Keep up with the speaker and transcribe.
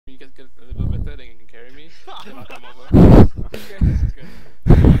I'm over. It's good.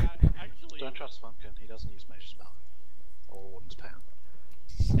 Actually, Don't trust Funkin, he doesn't use Major Spell. Or Warden's Pound.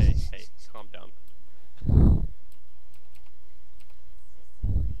 hey, calm down.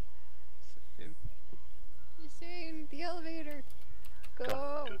 You're saying the elevator.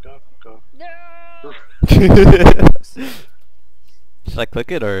 Go. Go. No. Should I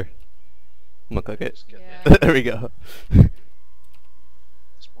click it or? I'm gonna click it. Just get Yeah. There we go.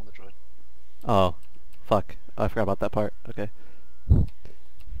 Spawn the droid. Oh, fuck. Oh, I forgot about that part. Okay.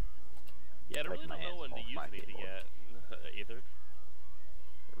 Yeah, I don't really know when to use anything yet, either.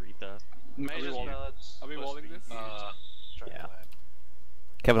 Rita. Major we Spell, it's are we supposed to walling be this? used straight yeah. away.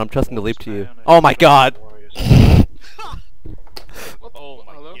 Kevin, I'm trusting the leap to you. Warden's Pound Oh is my god! Warriors. What? Oh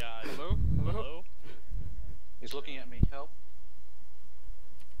my Hello? god. Hello? Hello? He's looking at me, help.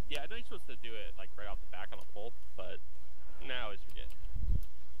 Yeah, I know you're supposed to do it like right off the back on a pole, but now I always forget.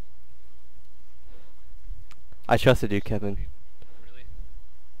 I trusted you, Kevin. Really?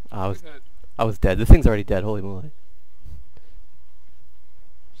 I was dead. This thing's already dead. Holy moly!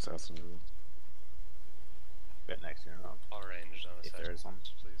 Assassin. Bet next year. All range on If there is one.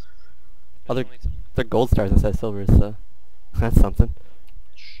 please. Oh, they're gold stars instead of silvers, so that's something.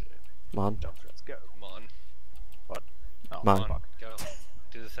 Shit. Come on. Let's go. Come on. What? Oh, Come on. Come on. Go.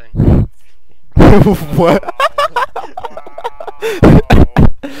 Do the thing. What?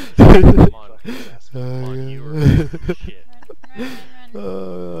 Come on. Come on, you are shit.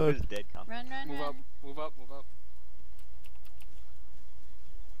 Run. Who's dead? Come. Run. Move up. Move up. Move up.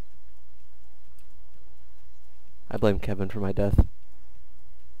 I blame Kevin for my death.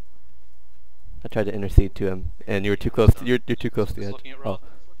 I tried to intercede to him, and you were too close. You're too close to the He's edge. looking at Oh, Rob.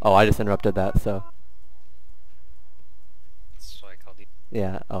 oh, I just interrupted that. So That's why I called you.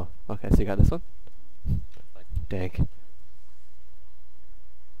 yeah. Oh, okay. So you got this one. Dang.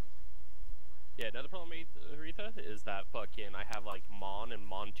 Yeah, another problem with Rita is that fucking I have like Mon and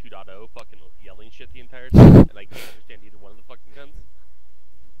Mon 2.0 fucking yelling shit the entire time, and I can't understand either one of the fucking guns.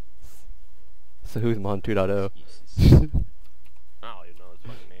 So who's Mon 2.0? I don't even know his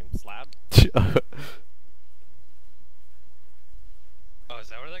fucking name. Slab? Oh, is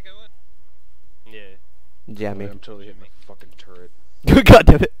that where that guy went? Yeah. Jammy. I'm totally hitting the fucking turret. God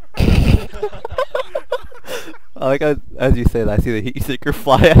damn it. I like as you say that, I see the heat seeker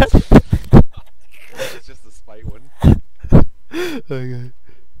fly at. It's just the spite one. Okay.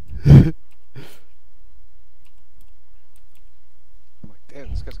 I'm like, damn,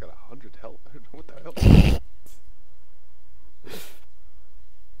 this guy's got 100 health. What the hell?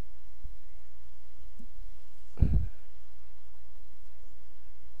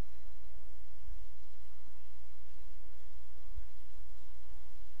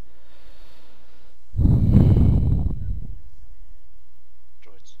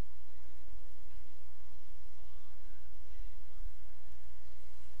 Droids.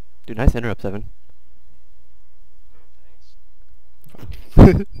 Dude, nice interrupt, Seven.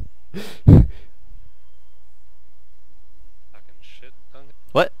 Thanks. Fucking shit.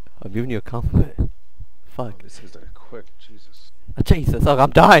 What? I'm giving you a compliment. Oh, Fuck. this is quick. Jesus. Jesus, oh,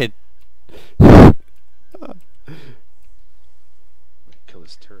 I'm dying. Kill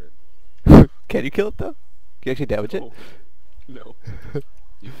his turret. Can you kill it though? Can you actually damage it? Oh. No.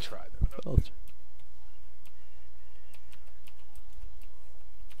 You can try though. I'll try.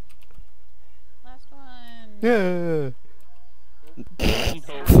 Last one. Yeah.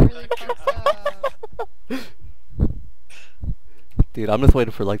 That really fucks up. Dude, I'm just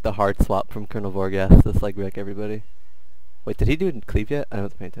waiting for like the hard swap from Colonel Vorgath, just like wreck everybody. Wait, did he do cleave yet? I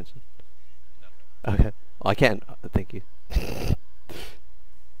wasn't paying attention. No. Okay. Well, I can't. Thank you.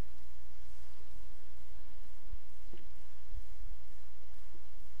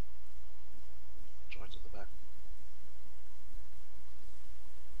 Droids at the back.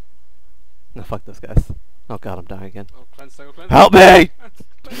 No, fuck those guys. Oh god, I'm dying again. Oh, cleanse, go cleanse. Help me!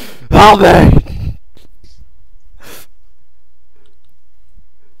 Help me!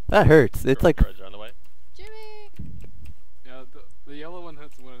 That hurts. It's like, Droids are on the way. Jimmy. Yeah, the yellow one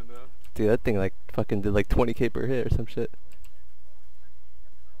hits one in the. dude, that thing like fucking did like 20k per hit or some shit.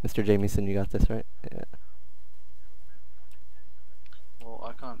 Mr. Jamieson, you got this, right? Yeah. Well,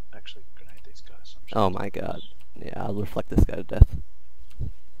 I can't actually grenade these guys. So I'm just Oh my god. Yeah, I'll reflect this guy to death.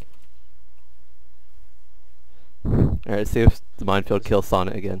 Alright, see if the minefield kills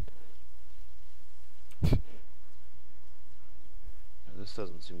Sonnet again. This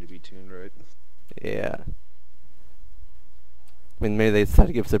doesn't seem to be tuned right. Yeah. I mean, maybe they decided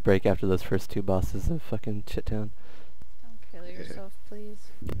to give us a break after those first two bosses of fucking Shittown. Don't kill yourself, please.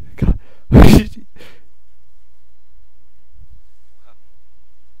 God.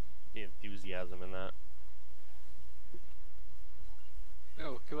 The enthusiasm in that.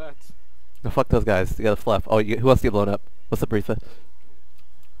 No, kill that. No, fuck those guys. You gotta fluff. Oh, who wants to get blown up? What's up, Aretha?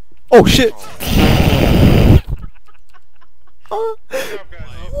 Oh shit!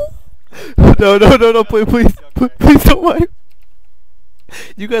 No, no, no, no, please, please, please don't mind.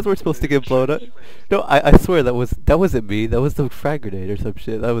 You guys weren't supposed to get blown up. No, I swear that wasn't me. That was the frag grenade or some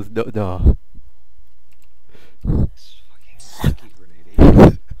shit. That was no. Sucky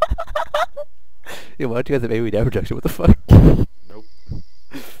grenade. Yeah, why don't you guys have AoE damage reduction? What the fuck? Nope.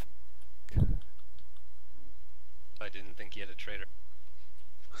 I didn't think he had a traitor.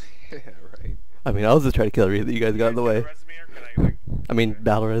 Yeah, right. I mean, I was just trying to kill Aretha. You guys got in the way. Resume or can I like? I mean,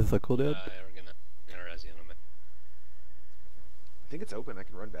 battle res is a cooldown. Yeah, we're gonna res you in a minute. I think it's open. I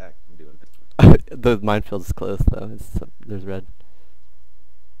can run back. I'm doing it. The minefield is close though. There's red.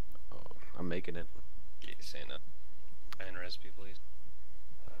 Oh, I'm making it. Yeah, say no. And res people, please.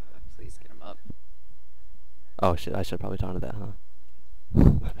 Please get him up. Oh shit! I should probably talk to that, huh?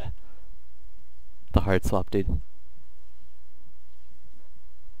 My bad. The hard swap, dude.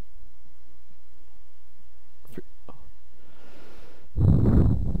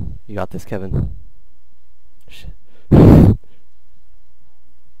 You got this, Kevin. Shit.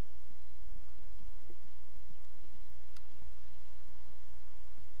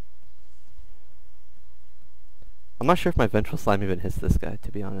 I'm not sure if my ventral slime even hits this guy,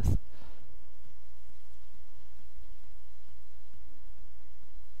 to be honest.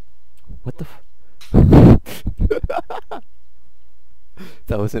 What the f-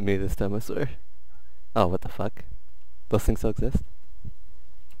 That wasn't me this time, I swear. Oh, what the fuck? Those things still exist?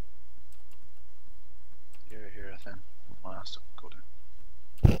 Here, I think. My ass go down.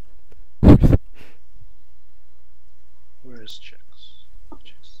 Where is chicks?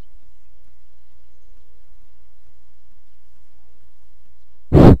 Chicks.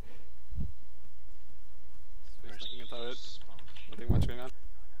 Space looking at turret. Nothing much going on.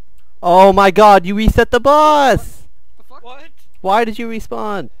 Oh my god, you reset the boss! The fuck? What? Why did you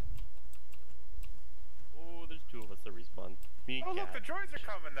respawn? Oh, there's two of us that respawn. Me Oh and look, the Cat. droids are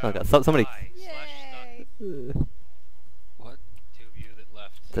coming now. Oh god, somebody... Yay! What? Two of you that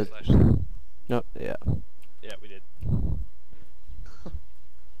left. The- Slash No, yeah. Yeah, we did.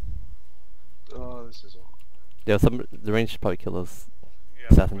 Oh, this is all. Yeah, the range should probably kill those. Yeah,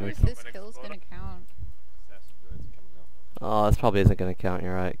 Assassin when droids. they This come and kill's explode gonna them. count. Assassin droids coming up. Oh, this probably isn't gonna count,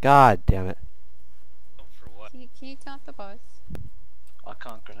 you're right. God damn it. oh, for what? Can you taunt the boss? I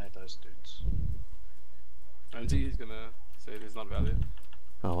can't grenade those dudes. And he's gonna say it is not valid.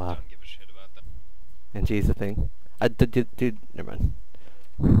 Oh wow. Don't give a shit about that. And G's the thing. Dude, never mind.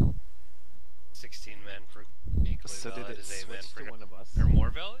 16 men for equally So did valid it as 8 men switch for to one of us? They're more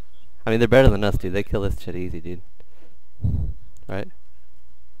valid? I mean, they're better than us, dude. They kill this shit easy, dude. Right?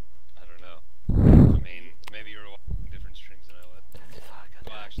 I don't know. I mean, maybe you were watching different streams than I was.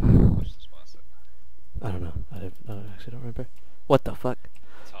 Well, actually, I didn't watch this boss. I don't know. I actually don't remember. What the fuck?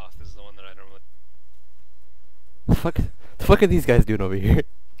 Toth is the one that I don't really... The fuck are these guys doing over here?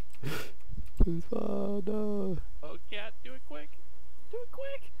 Oh no. Oh, Cat, do it quick. Do it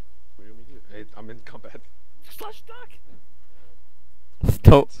quick. What do you want me to do? Hey, I'm in combat. Slash duck.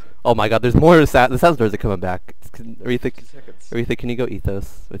 Don't. Oh my god, there's more the sound doors are coming back. Aretha, 50 seconds. Aretha, can you go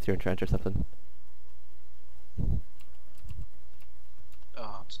ethos with your entrench or something?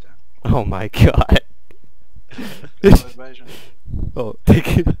 Oh, it's down. Oh my god. No evasion. Oh,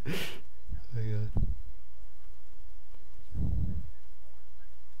 thank you. Oh my god.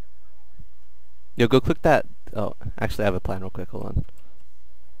 Yo, go click that. Oh, actually, I have a plan real quick. Hold on.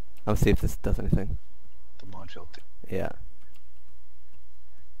 I'll see if this does anything. The minefield. Yeah.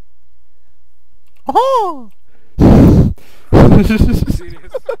 Oh! Serious.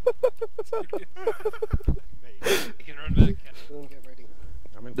 You can run back, Cat. Get ready.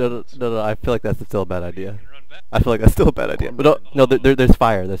 I'm in No, I feel like that's still a bad You idea. can run back. I feel like that's still a bad idea. But no, there's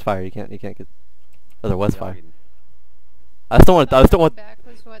fire. There's fire. You can't get. Oh, there was fire. I just don't want. Back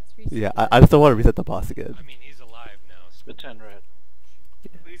was what's reset. Yeah, I just don't want to reset the boss again. I mean, he's alive now, so... The 10 red.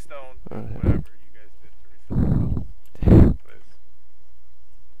 Please don't do Alright. whatever you guys did to reset the boss. Please.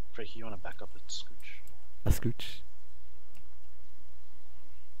 Freaky, you wanna back up at Scooch? A scooch.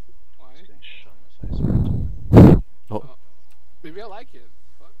 Why? He's getting shot in the face. Oh, Maybe I like it.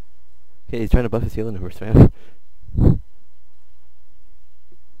 Fuck. okay, he's trying to buff his healing numbers, man.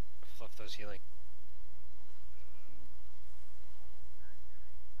 Fluff those healing.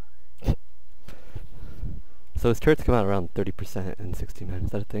 So his turrets come out around 30% in 16 man.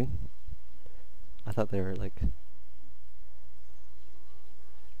 Is that a thing? I thought they were like.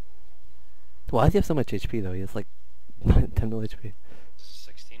 Why does he have so much HP though? He has like 10 mil HP. This is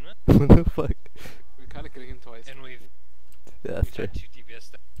 16 men? What the fuck? We kinda killing him twice. And we've Yeah, that's We've true. had 2 DPS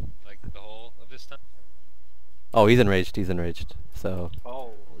stuff, like the whole of this time. Oh, he's enraged. He's enraged. So.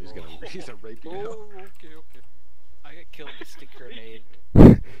 Oh, Oh, he's a rape you now. Okay, okay. I got killed with a stick grenade.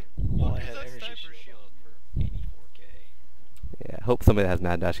 Well, I had that energy sniper shield shield for 84k. Yeah, hope somebody that has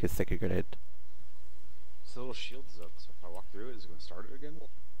Mad Dash gets stick a grenade. This little shield's up, so if I walk through it, is it gonna start it again?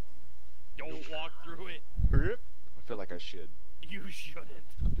 Don't walk through it. I feel like I should. You shouldn't.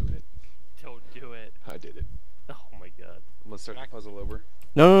 I'm doing it. Don't do it. I did it. Oh my god. I'm gonna start the puzzle over.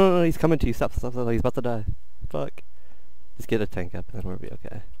 No, no, no, no, he's coming to you. Stop, stop, stop. He's about to die. Fuck. Just get a tank up and then we'll be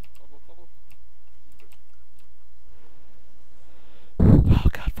okay. Oh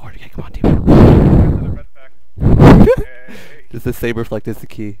god, Vorgath, come on, team. another red pack. Hey. Just the saber reflect is the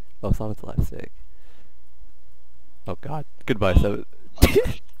key. Oh, Sonic's alive, sick. Oh god. Goodbye, Seven.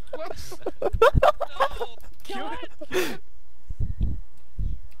 Whoops.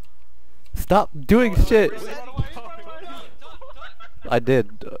 Stop doing shit. I did.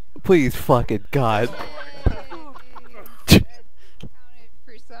 Please, fucking god. Counted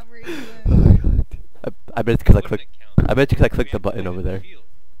for some reason. I bet it's because I Wouldn't clicked. it count? I bet you because I We clicked the button activated over the there. field.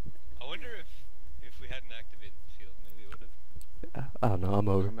 I wonder if we hadn't activated the field, maybe it would have. I don't know. I'm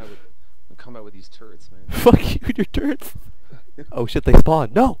over. Come out with these turrets, man. Fuck you and your turrets. Oh shit, they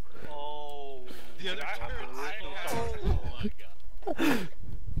spawned. No. Oh. The other turrets. Oh my god.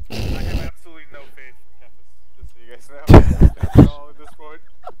 I have absolutely no faith in Campus, just so you guys know. That's all at this point.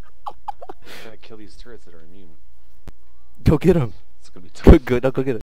 I'm gonna kill these turrets that are immune. Go get him. It's gonna be tough. Go, no, go get him.